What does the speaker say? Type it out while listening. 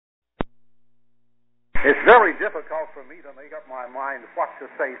It's very difficult for me to make up my mind what to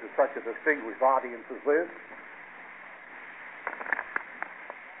say to such a distinguished audience as this.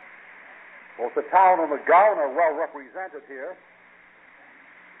 Both the town and the gown are well represented here.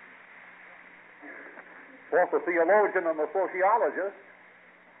 Both the theologian and the sociologist,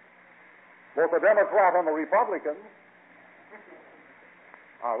 both the Democrat and the Republican.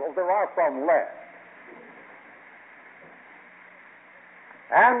 There are some left.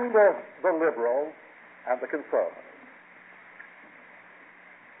 And the liberal and the conservative.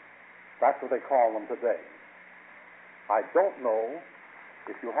 That's what they call them today. I don't know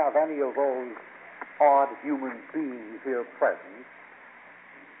if you have any of those odd human beings here present,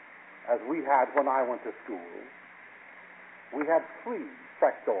 as we had when I went to school. We had three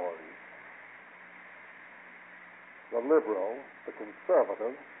sectors: the liberal, the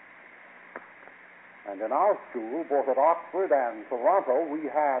conservative, and in our school, both at Oxford and Toronto, we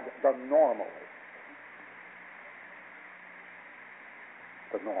had the normalist.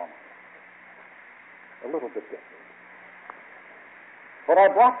 The normalist. A little bit different. But I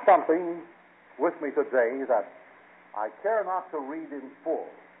brought something with me today that I care not to read in full.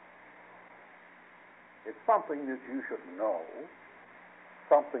 It's something that you should know,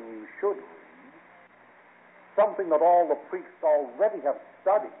 something you should read, something that all the priests already have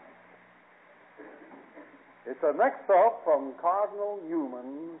studied. It's an excerpt from Cardinal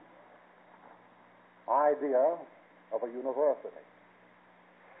Newman's Idea of a University.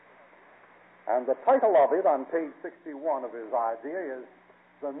 And the title of it on page 61 of his idea is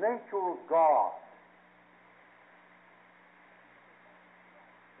The Nature of God.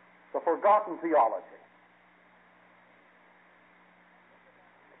 The Forgotten Theology.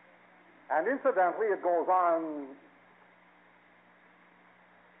 And incidentally, it goes on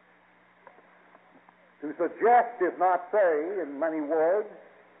to suggest, if not say, in many words,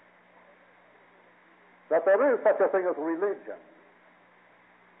 that there is such a thing as religion.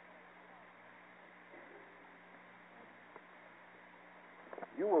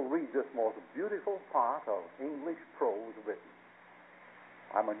 You will read this most beautiful part of English prose written.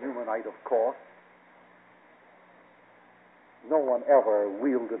 I'm a Newmanite, of course. No one ever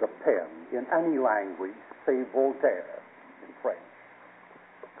wielded a pen in any language save Voltaire in French,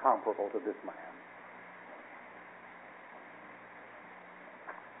 comparable to this man.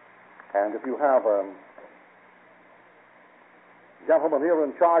 And if you have a gentleman here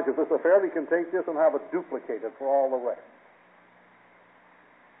in charge of this affair, he can take this and have it duplicated for all the rest.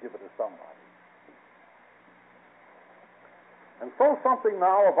 Give it to somebody. And so something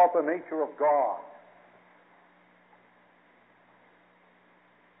now about the nature of God.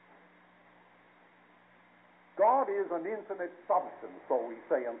 God is an infinite substance, so we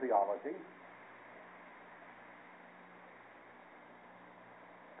say in theology.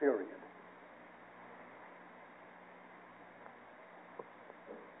 Period.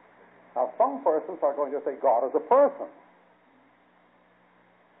 Now, some persons are going to say God is a person.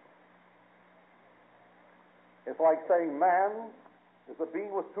 It's like saying man is a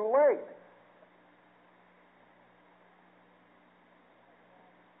being with two legs.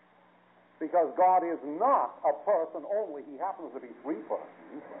 Because God is not a person only. He happens to be three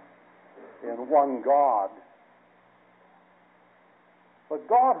persons in one God. But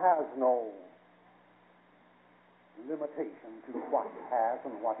God has no limitation to what he has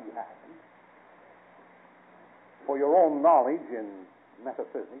and what he hasn't. For your own knowledge in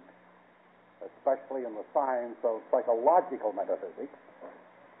metaphysics, especially in the science of psychological metaphysics,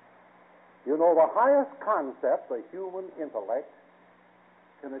 you know the highest concept the human intellect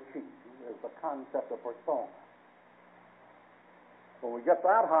can achieve is the concept of persona. When we get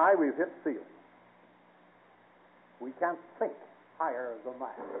that high, we've hit ceiling. We can't think higher than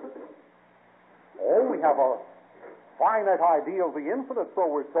that. Oh, we have a finite idea of the infinite, so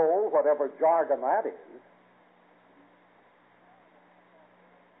we're told, whatever jargon that is.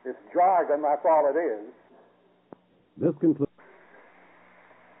 It's jargon, that's all it is. This concludes.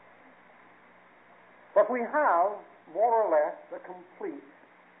 But we have, more or less, the complete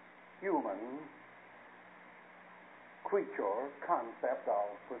human creature concept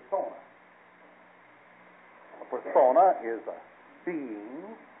of persona. A persona is a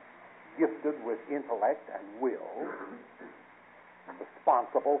being gifted with intellect and will,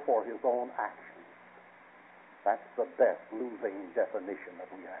 responsible for his own actions. That's the best losing definition that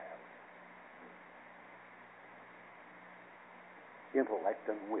we have. Intellect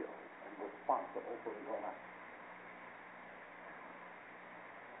and will, and responsible for his own actions.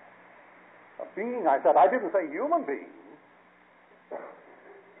 A being, I said, I didn't say human being,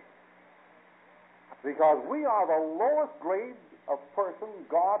 because we are the lowest grade of person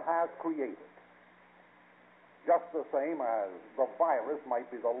God has created. just the same as the virus might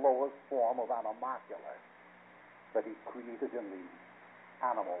be the lowest form of animalculus that he created in the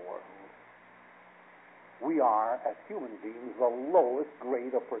animal world. We are, as human beings, the lowest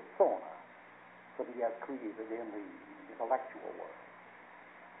grade of persona that he has created in the intellectual world,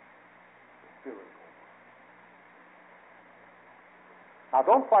 the spiritual world. Now,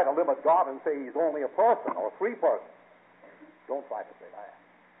 don't try to limit God and say he's only a person or three persons. Don't try to say that.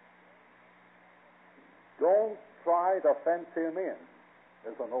 Don't try to fence him in.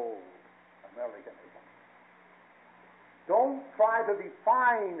 There's an old Americanism. Don't try to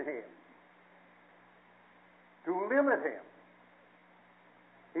define him, to limit him.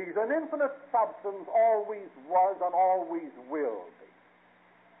 He's an infinite substance, always was and always will be.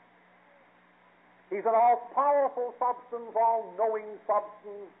 He's an all-powerful substance, all-knowing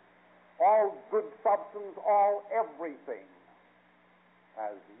substance, all good substance, all everything,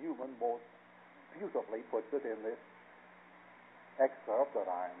 as Newman most beautifully puts it in this excerpt that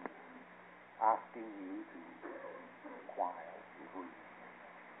I'm asking you to quietly read.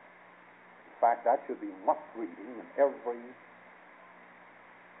 In fact, that should be must reading in every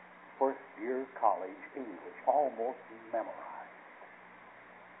first-year college English, almost memorized.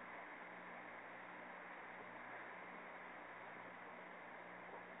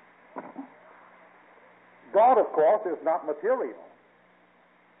 God, of course, is not material,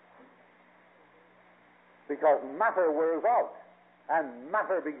 because matter wears out and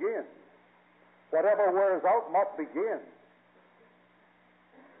matter begins. Whatever wears out must begin.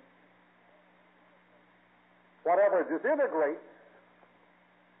 Whatever disintegrates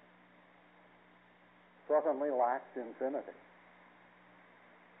certainly lacks infinity.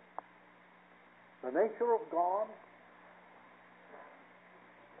 The nature of God,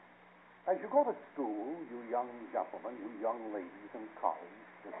 as you go to school, you young gentlemen, you young ladies in college,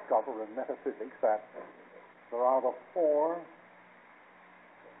 discover in metaphysics that there are the four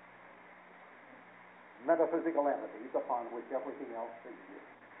metaphysical entities upon which everything else exists.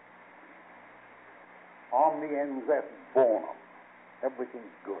 Omniens est bonum,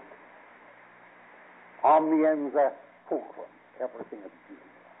 everything's good. Omniens est fulcrum, everything is beautiful.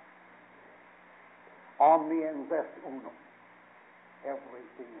 Omniens est unum,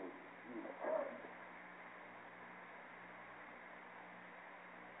 everything is unified.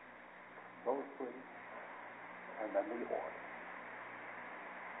 Those three, and then the order.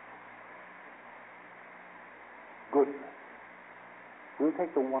 Goodness. We'll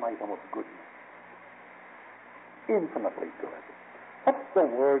take the one item of goodness. Infinitely good. What's the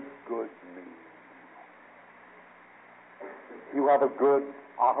word good mean? You have a good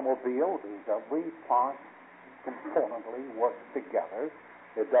automobile whose every part componently works together.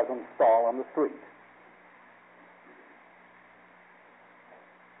 It doesn't stall on the street.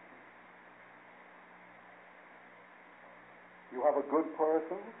 You have a good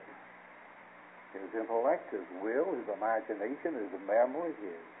person. His intellect, his will, his imagination, his memory,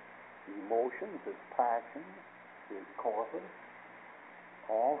 his emotions, his passions, his corpus,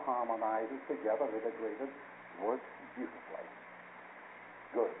 all harmonizes together, integrated, works beautifully.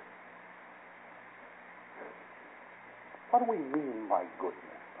 Good. What do we mean by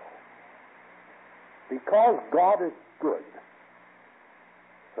goodness, though? Because God is good,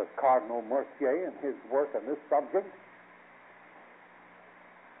 says Cardinal Mercier in his work on this subject,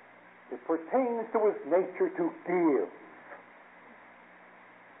 it pertains to his nature to give.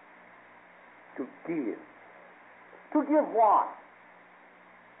 To give. To give what?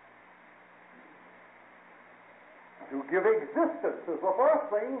 To give existence is the first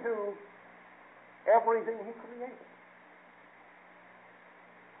thing to everything he created.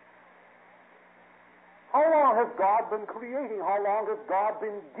 How long has God been creating? How long has God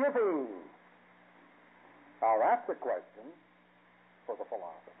been giving? Now that's the question for the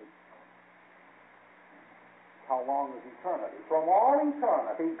philosophy. How long is eternity? From all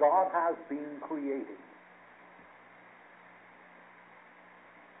eternity, God has been creating.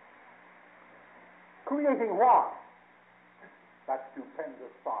 Creating what? That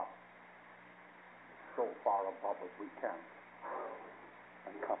stupendous thought, so far above us we can't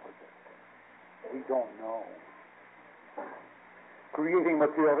encompass it. We don't know. Creating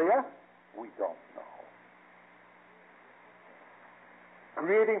materia? We don't know.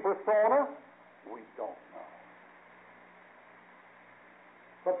 Creating persona? We don't know.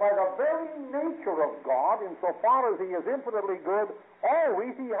 But by the very nature of God, insofar as he is infinitely good,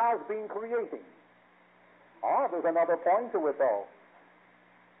 always he has been creating. There's another point to it, though.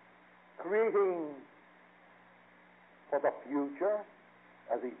 Creating for the future,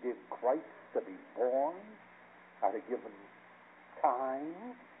 as he did Christ to be born at a given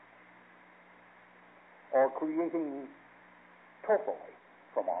time, or creating totally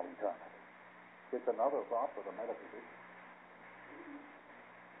from all eternity. It's another thought for the metaphysician.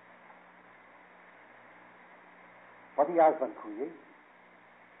 But he has been creating.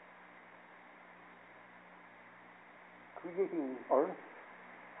 Creating earth,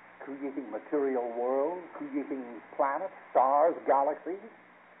 creating material worlds, creating planets, stars, galaxies.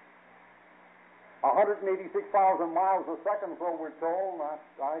 186,000 miles a second, so we're told.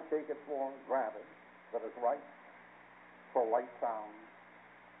 I take it for granted that it's right. So light sound.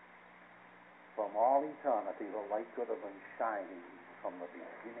 From all eternity, the light could have been shining from the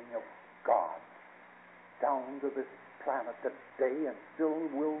beginning of God down to this planet today and still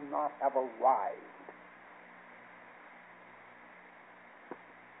will not have arrived.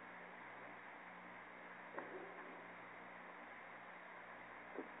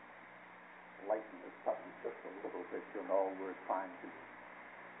 Lighten the subject just a little bit, we're trying to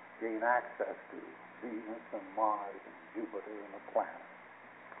gain access to Venus and Mars and Jupiter and the planets.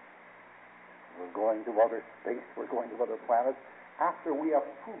 We're going to other space, we're going to other planets, after we have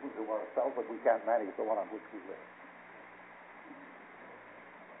proven to ourselves that we can't manage the one on which we live.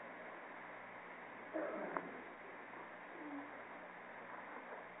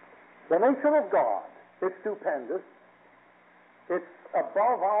 The nature of God, it's stupendous. It's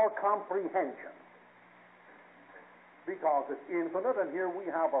above our comprehension because it's infinite, and here we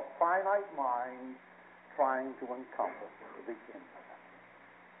have a finite mind trying to encompass the infinite.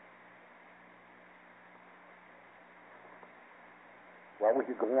 Well, we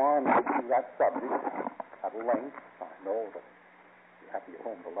could go on to that subject at length. I know that you have to get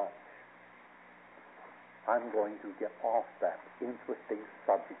home to lunch. I'm going to get off that interesting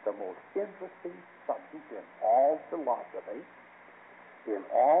subject, the most interesting subject in all philosophy, in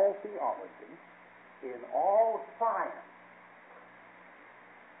all theology, in all science.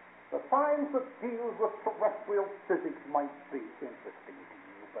 The science that deals with terrestrial physics might be interesting to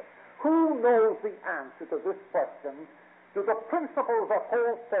you, but who knows the answer to this question? Do the principles that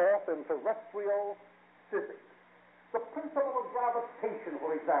hold forth in terrestrial physics, the principle of gravitation,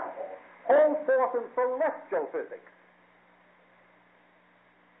 for example, hold forth in celestial physics?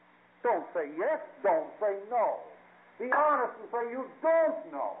 Don't say yes, don't say no. Be honest and say you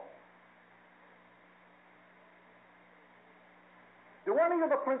don't know. Do any of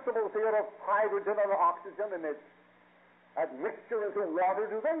the principles here of hydrogen or oxygen and its admixture into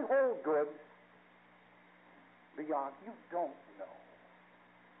water, do they hold good? Beyond, you don't know.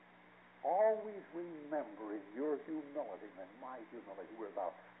 Always remember in your humility and in my humility, we're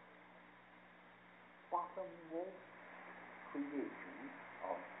the bottommost creation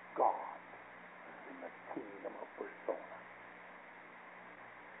of God in the kingdom of persona.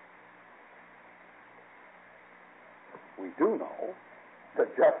 We do know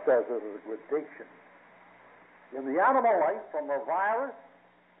that just as there is a gradation in the animal life from the virus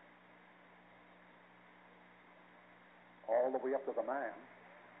all the way up to the man,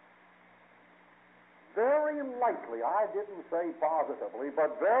 very likely, I didn't say positively,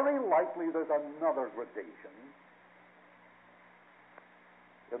 but very likely there's another gradation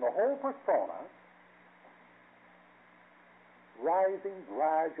in the whole persona, rising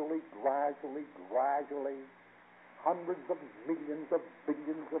gradually, hundreds of millions of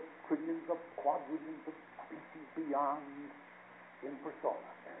billions of trillions of quadrillions of species beyond in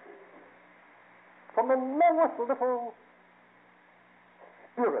persona. From the lowest little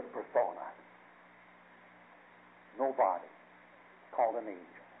spirit persona, no body, called an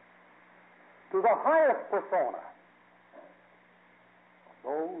angel, to the highest persona,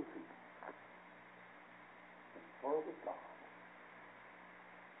 those who confer with God.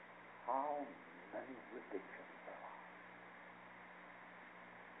 How many gradations there are.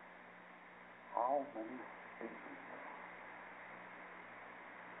 How many species there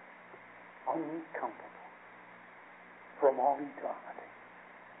are. Uncountable from all eternity.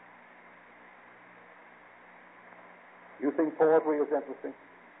 You think poetry is interesting?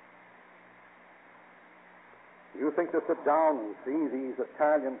 You think to sit down and see these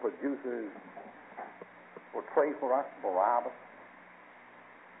Italian producers portray for us Barabbas,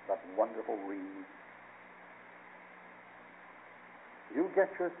 that wonderful reed? You get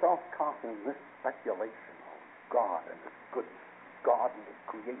yourself caught in this speculation of God and His goodness, God and His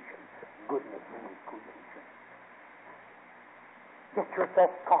creation, goodness in His creation. Get yourself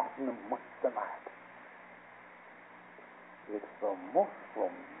caught in the much of that. It's the most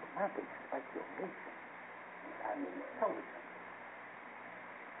romantic speculation and intelligent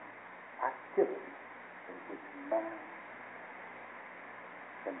activity in which man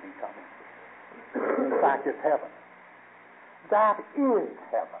can become interested. In fact, it's heaven. That is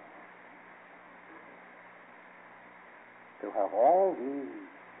heaven. to have all these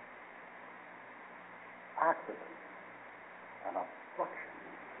accidents and obstructions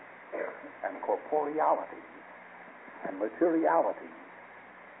and corporeality and materiality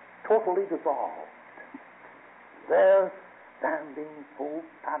totally dissolved. There, standing full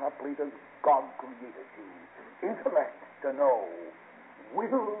panoplied as God created you, intellect to know,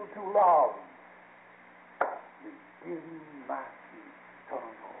 will to love, within that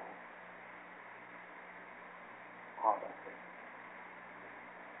eternal odyssey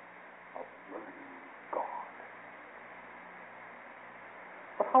of learning God.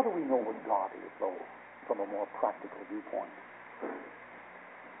 But how do we know what God is, though, from a more practical viewpoint?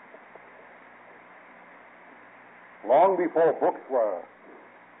 Long before books were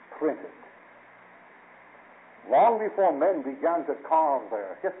printed, long before men began to carve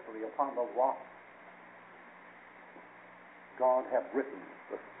their history upon the rock, God had written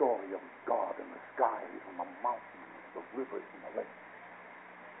the story of God in the skies and the mountains, the rivers and the lakes.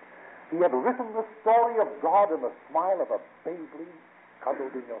 He had written the story of God in the smile of a baby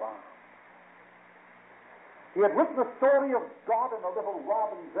cuddled in your arms. He had written the story of God in a little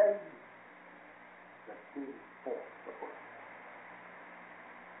robin's egg that gave forth the birth.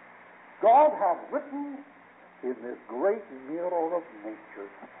 God had written in this great mirror of nature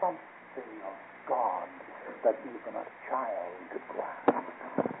something of God that even a child could grasp.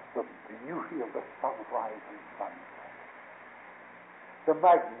 The beauty of the sunrise and sunset. The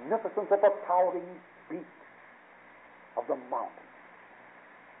magnificence of the towering peak of the mountain.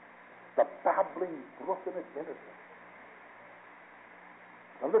 The babbling brook in its innocence.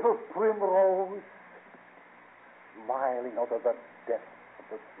 The little primrose smiling out of the depths of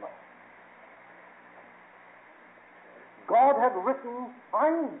the snow. God had written,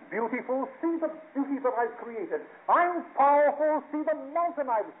 I'm beautiful, see the beauty that I've created. I'm powerful, see the mountain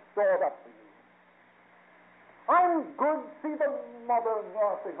I've stored up for you. I'm good, see the mother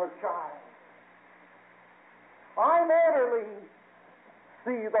nursing her child. I'm orderly,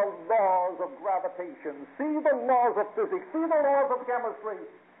 see the laws of gravitation, see the laws of physics, see the laws of chemistry,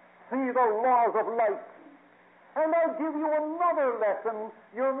 see the laws of light. And I'll give you another lesson.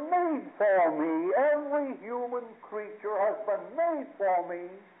 You're made for me. Every human creature has been made for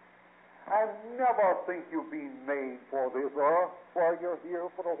me. And never think you've been made for this earth while you're here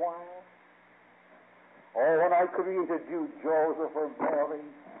for a while. Oh, when I created you, Joseph or Mary,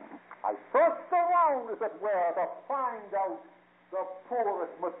 I searched around, as it were, to find out the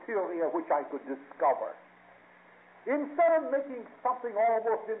poorest material which I could discover. Instead of making something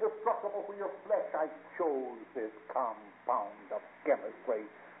almost indestructible for your flesh, I chose this compound of chemistry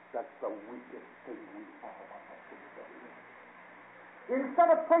that's the weakest thing we have on the face of the earth. Instead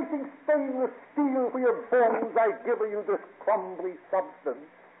of placing stainless steel for your bones, I've given you this crumbly substance.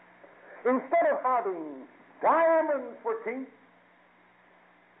 Instead of having diamonds for teeth,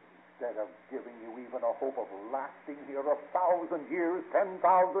 instead of giving you even a hope of lasting here 1,000 years, 10,000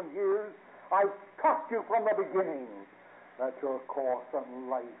 years, I've taught you from the beginning that your course in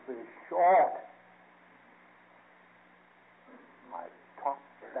life is short. I've taught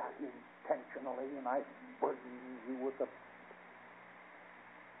that intentionally, and I've burdened you with the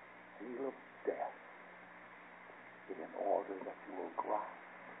seal of death in order that you will grasp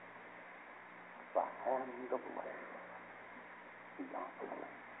the hand of life beyond the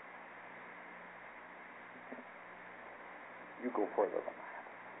grave. You go further than that.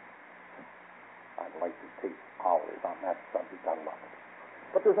 I'd like to take hours on that subject. I love it.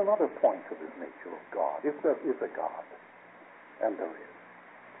 But there's another point to this nature of God, if there is a God, and there is,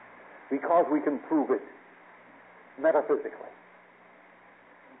 because we can prove it metaphysically.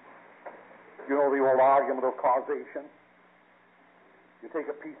 You know the old argument of causation? You take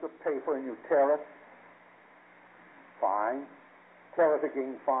a piece of paper and you tear it, fine. Tear it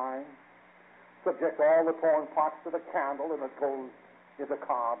again, fine. Subject all the torn parts to the candle, and it goes into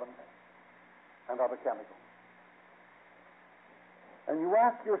carbon and other chemicals. And you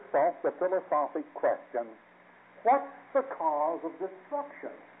ask yourself the philosophic question, what's the cause of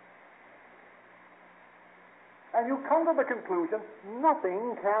destruction? And you come to the conclusion,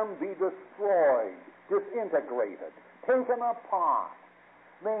 nothing can be destroyed, disintegrated, taken apart,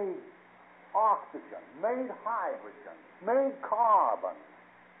 made oxygen, made hydrogen, made carbon.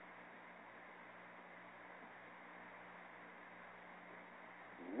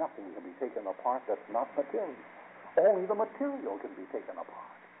 Nothing can be taken apart that's not material. Only the material can be taken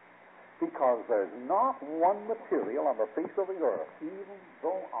apart. Because there's not one material on the face of the earth, even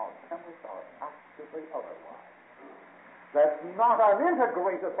though our chemists are actively otherwise, that's not an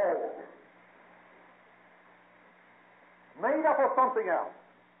integrated whole, made up of something else.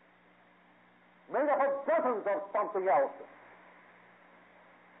 made up of dozens of something else.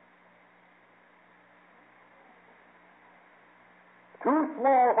 Too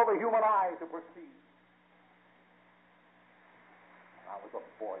small for the human eye to perceive. When I was a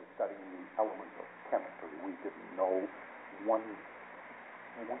boy studying the elements of chemistry, we didn't know 1/1000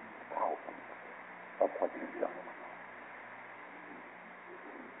 of what these gentlemen know.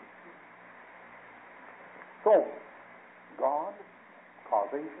 So, God,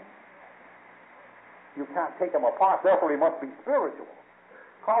 causation, you can't take them apart, therefore he must be spiritual.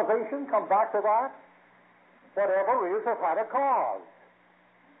 Causation, come back to that. Whatever is has had a cause.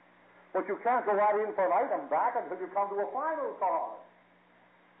 But you can't go right in for an item back until you come to a final cause.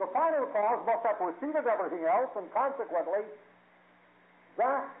 The final cause must have preceded everything else, and consequently,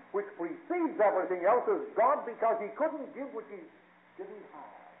 that which precedes everything else is God, because he couldn't give what he didn't have.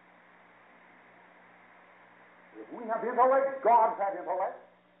 If we have intellect, God has intellect.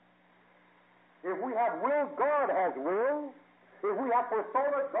 If we have will, God has will. If we have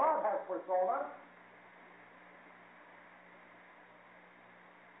persona, God has persona.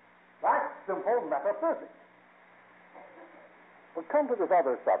 That's simple metaphysics. But come to this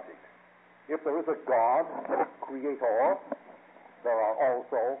other subject. If there is a God, creator, there are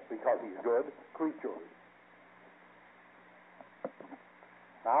also, because he's good, creatures.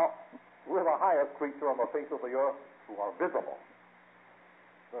 Now, we're the highest creature on the face of the earth who are visible.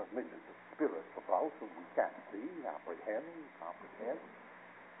 There are millions of spirits about whom we can't see, comprehend.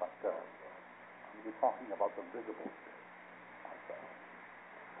 But we're talking about the visible spirits.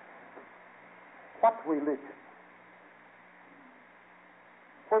 What's religion?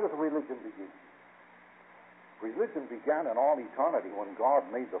 Where does religion begin? Religion began in all eternity when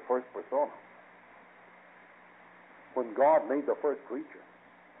God made the first persona. When God made the first creature.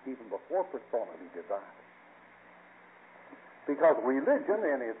 Even before persona, he did that. Because religion,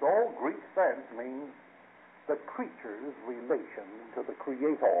 in its old Greek sense, means the creature's relation to the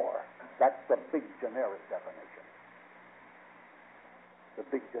Creator. That's the big generic definition. The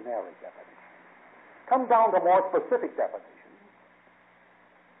big generic definition. Come down to more specific definitions.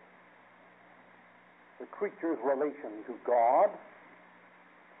 The creature's relation to God.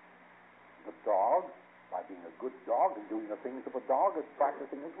 The dog, by being a good dog and doing the things of a dog, is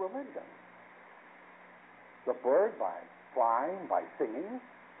practicing his religion. The bird, by flying, by singing,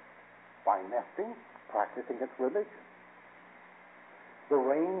 by nesting, practicing its religion. The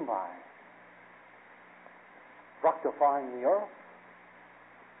rain, by fructifying the earth,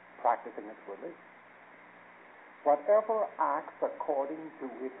 practicing its religion. Whatever acts according to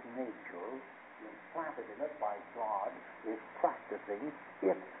its nature, implanted in it by God, is practicing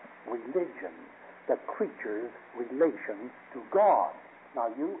its religion, the creature's relation to God. Now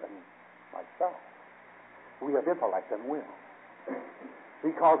you and myself, we have intellect and will.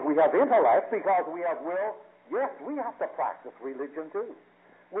 Because we have intellect, because we have will, yes, we have to practice religion too.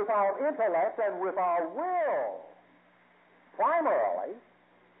 With our intellect and with our will, primarily.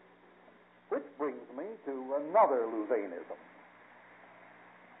 Which brings me to another Louvanism.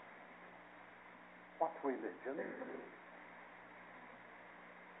 What's religion?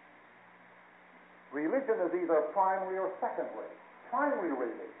 Religion is either primary or secondary. Primary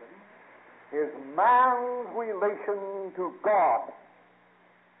religion is man's relation to God.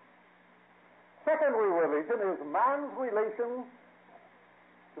 Secondary religion is man's relation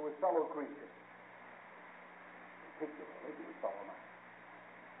to his fellow creatures, particularly to his fellow man.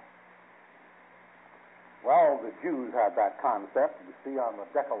 Well, the Jews had that concept. You see on the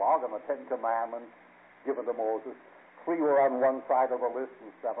Decalogue and the Ten Commandments given to Moses, 3 were on one side of the list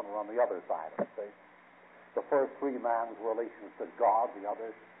and 7 were on the other side of it. See? The first 3, man's relations to God, the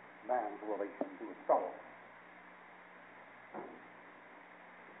other, man's relation to his fellow.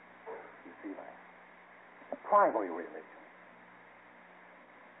 You see that? Primary religion.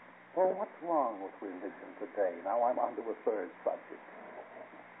 Well, what's wrong with religion today? Now I'm on to a third subject.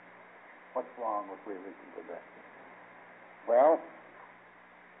 What's wrong with religion today? Well,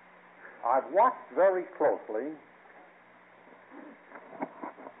 I've watched very closely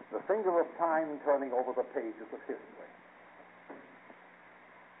the finger of time turning over the pages of history.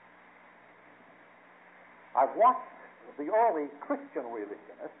 I've watched the early Christian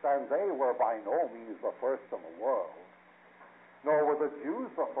religionists, and they were by no means the first in the world, nor were the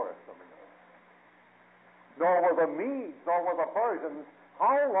Jews the first in the world, nor were the Medes, nor were the Persians.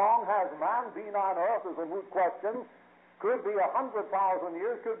 How long has man been on earth is a moot question. Could be 100,000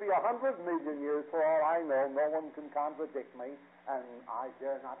 years, could be 100 million years, for all I know. No one can contradict me, and I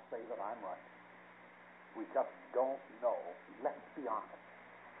dare not say that I'm right. We just don't know. Let's be honest.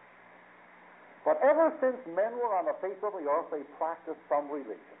 But ever since men were on the face of the earth, they practiced some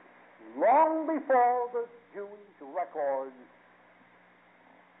religion. long before the Jewish records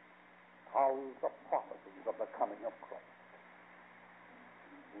tells the prophecies of the coming of Christ.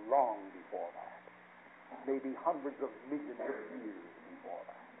 Long before that. Maybe hundreds of millions of years before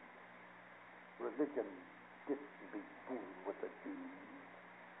that. Religion didn't begin with the Jews.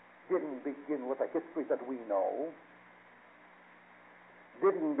 Didn't begin with the history that we know.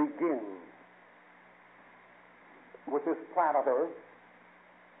 Didn't begin with this planet Earth.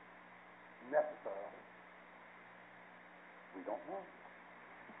 Necessarily. We don't know.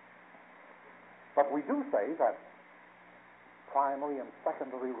 But we do say that primary and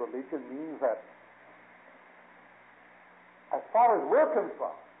secondary religion means that as far as we're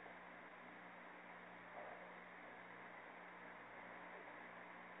concerned,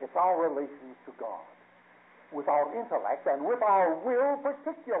 it's our relations to God, with our intellect and with our will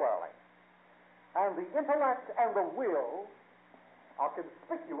particularly. And the intellect and the will are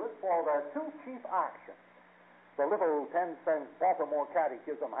conspicuous for their two chief actions. The little 10-cent Baltimore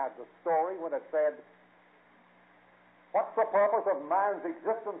Catechism had the story when it said, what's the purpose of man's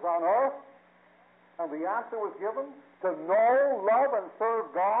existence on earth? And the answer was given, to know, love, and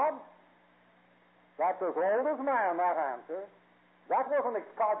serve God. That's as old as man, that answer. That wasn't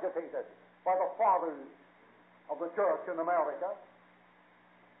excogitated by the fathers of the church in America.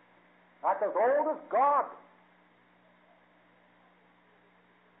 That's as old as God.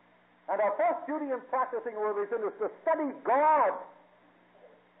 And our first duty in practicing religion is to study God.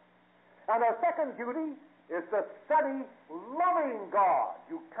 And our second duty is to study loving God.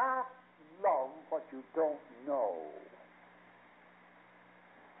 You can't love what you don't know.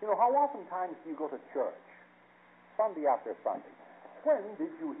 You know, how oftentimes do you go to church, Sunday after Sunday? When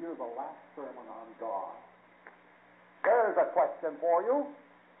did you hear the last sermon on God? There's a question for you.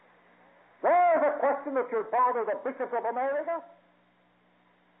 There's a question that should bother the bishops of America.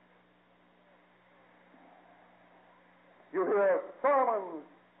 You hear sermons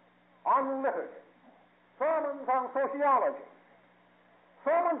on liturgy, sermons on sociology,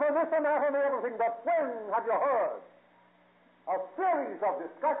 sermons on this and that and everything, but when have you heard a series of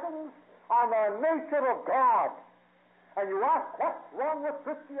discussions on the nature of God? And you ask, what's wrong with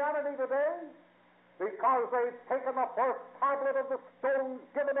Christianity today? Because they've taken the first tablet of the stones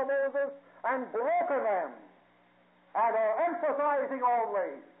given to Moses and broken them, and are emphasizing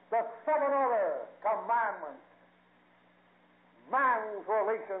only the 7 other commandments. Man's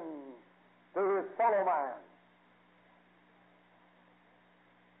relation to his fellow man.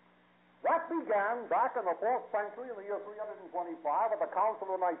 That began back in the 4th century, in the year 325, at the Council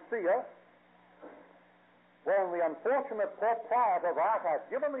of Nicaea, when the unfortunate Pope prior to that had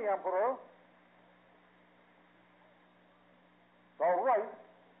given the emperor the right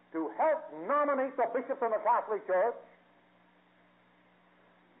to help nominate the bishops in the Catholic Church,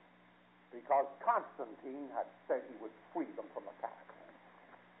 because Constantine had said he would free them from the catacomb.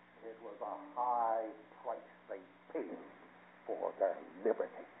 It was a high price they paid for their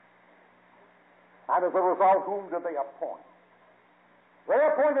liberty. And as a result, whom did they appoint? They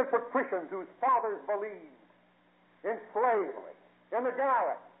appointed patricians whose fathers believed in slavery, in the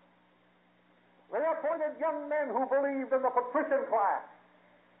garret. They appointed young men who believed in the patrician class.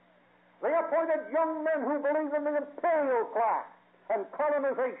 They appointed young men who believed in the imperial class and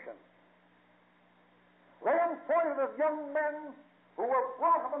colonization. They appointed young men who were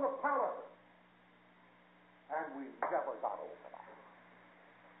brought up in the palaces. And we never got over that.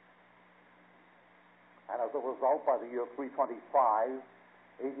 And as a result, by the year 325,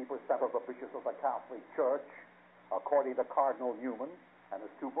 80% of the bishops of the Catholic Church, according to Cardinal Newman and his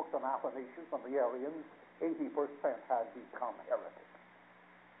 2 books on Athanasius and the Arians, 80% had become heretics,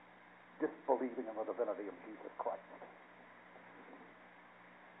 disbelieving in the divinity of Jesus Christ.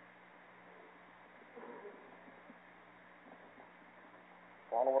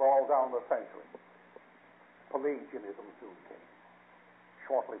 Follow it all down the century. Pelagianism soon came,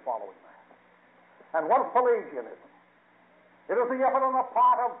 shortly following that. And what is Pelagianism? It is the effort on the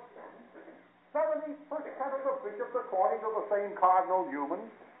part of 70% of the bishops, according to the same Cardinal Newman,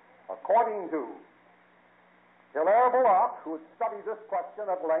 according to Hilaire Belloc, who had studied this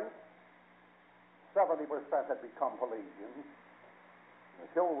question at length, 70% had become Pelagians. As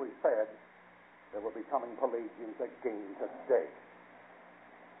Hilary said, they were becoming Pelagians again today.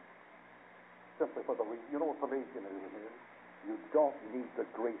 Simply for the reason, you know what Pelagianism is? You don't need the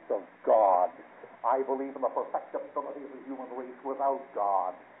grace of God. I believe in the perfectibility of the human race without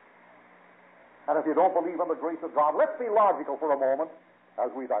God. And if you don't believe in the grace of God, let's be logical for a moment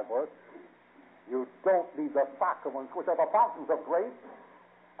as we divert. You don't need the sacraments, which are the fountains of grace.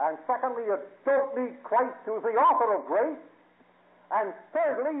 And secondly, you don't need Christ, who is the author of grace. And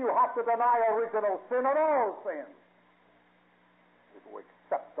thirdly, you have to deny original sin and all sin. To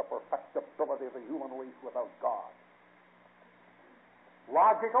accept the perfectibility of the human race without God.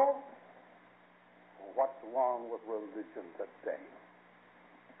 Logical? What's wrong with religion today?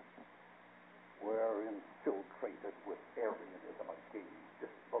 We're infiltrated with Arianism again,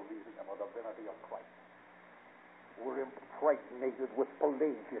 disbelieving in the divinity of Christ. We're impregnated with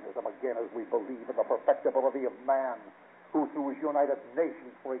Pelagianism again as we believe in the perfectibility of man, who through his United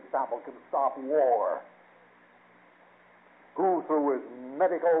Nations, for example, can stop war, who through his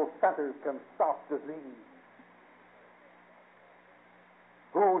medical centers can stop disease,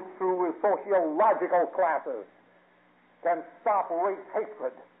 who through his sociological classes can stop race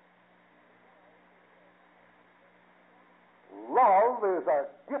hatred. Love is a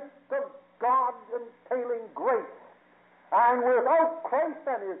gift of God entailing grace. And without Christ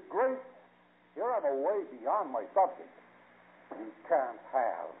and his grace, here I'm way beyond my subject, you can't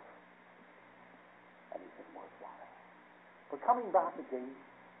have anything worthwhile. But coming back again,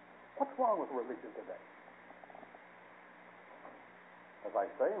 what's wrong with religion today? As I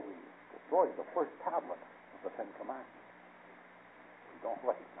say, we destroyed the first tablet of the Ten Commandments. We don't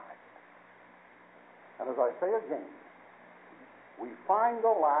recognize it. And as I say again, we find,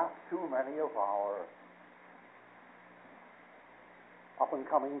 alas, too many of our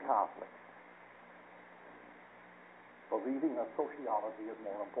up-and-coming Catholics believing that sociology is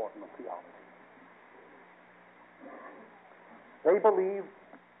more important than theology. They believe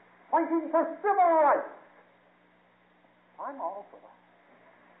fighting for civil rights. I'm all for that.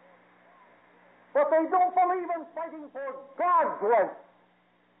 But they don't believe in fighting for God's rights.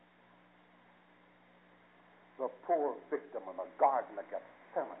 The poor victim in the Garden of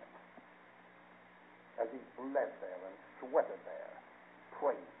Gethsemane, as he bled there and sweated there,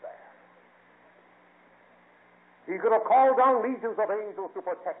 prayed there. He could have called down legions of angels to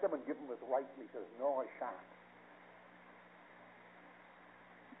protect him and give him his rights. He says, no, I shan't.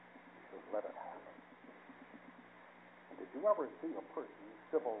 He says, let it happen. And did you ever see a person's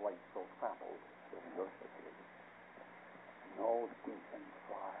civil rights so trampled as yours is? No decent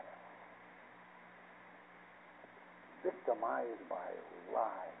trial. Victimized by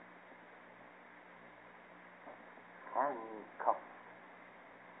lies, handcuffed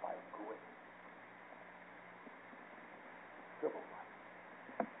by grace. Civil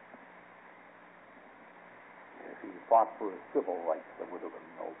rights. If he fought for his civil rights, there would have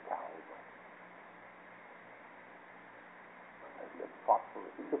been no Calvary. If he had fought for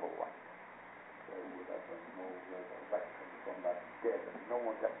his civil rights, there would have been no resurrection from the dead, and no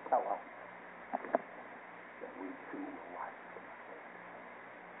one could tell us that we too will rise from the dead.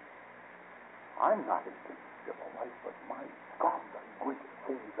 I'm not against civil rights, but my God, the great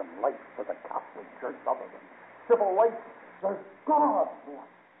things in life for the Catholic Church other than civil rights, there's God's life.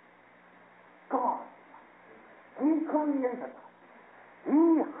 God's life. He created us.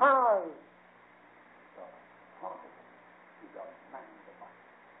 He has the promise to the man of life.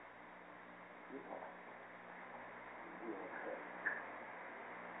 His life. He will say.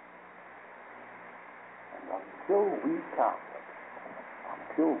 And until we Catholics,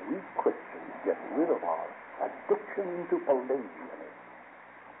 until we Christians get rid of our addiction to Pelagianism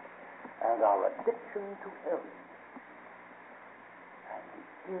and our addiction to Arianism and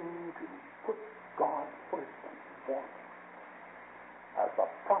begin to put God first and foremost as the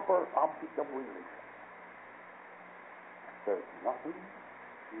proper object of religion, there's nothing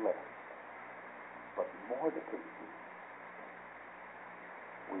left but mortification.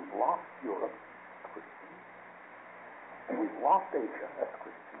 We've lost Europe as Christians. We've lost Asia as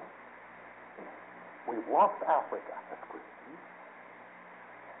Christians. We've lost Africa as Christians.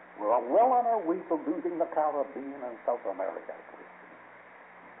 We're well on our way to losing the Caribbean and South America as Christians.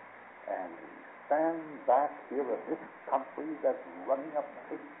 And we stand back here in this country that's running a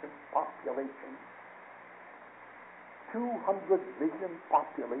patient population, 200 million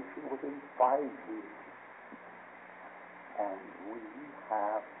population within 5 years. And we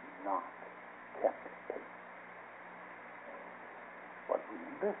have not kept pace. But we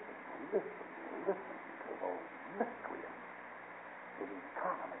listen to those miscreants in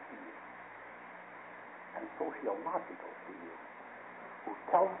economic theory and sociological theory who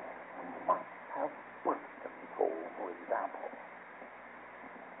tell us we must have birth control, for example,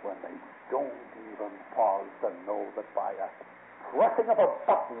 when they don't even pause to know that by a pressing of a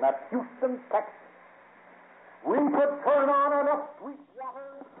button at Houston, Texas, we could turn on enough sweet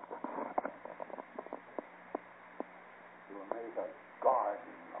water to make a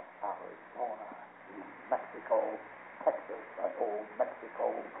garden of Arizona, New Mexico, Texas, and Old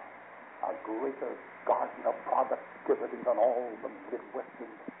Mexico, a greater garden of productivity activities on all the Midwestern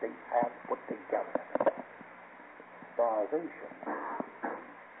states have put together. Starvation.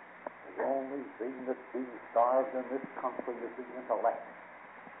 The only thing that's being starved in this country is the intellect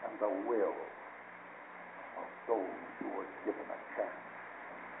and the will of those who are given a chance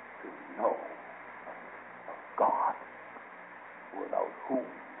to know a God without whom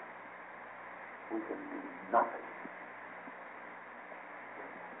we can do nothing.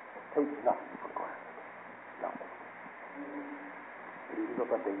 Take nothing for granted. Nothing. These are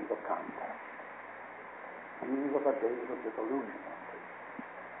the days of contest. These are the days of disillusionment.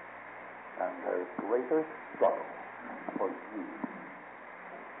 And there's greater struggle for you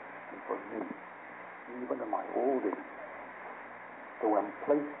and for me, even in my old age, to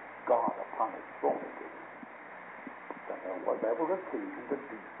emplace God upon his throne again, than there was ever occasion to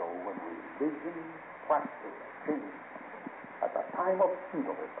do so when religion practiced changed at the time of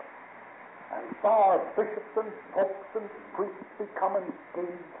feudalism, and saw bishops and popes and priests become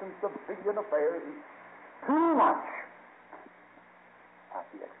engaged in civilian affairs too much at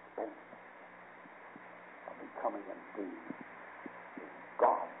the expense of becoming engaged in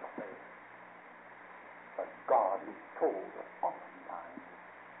God's affairs. But God who told us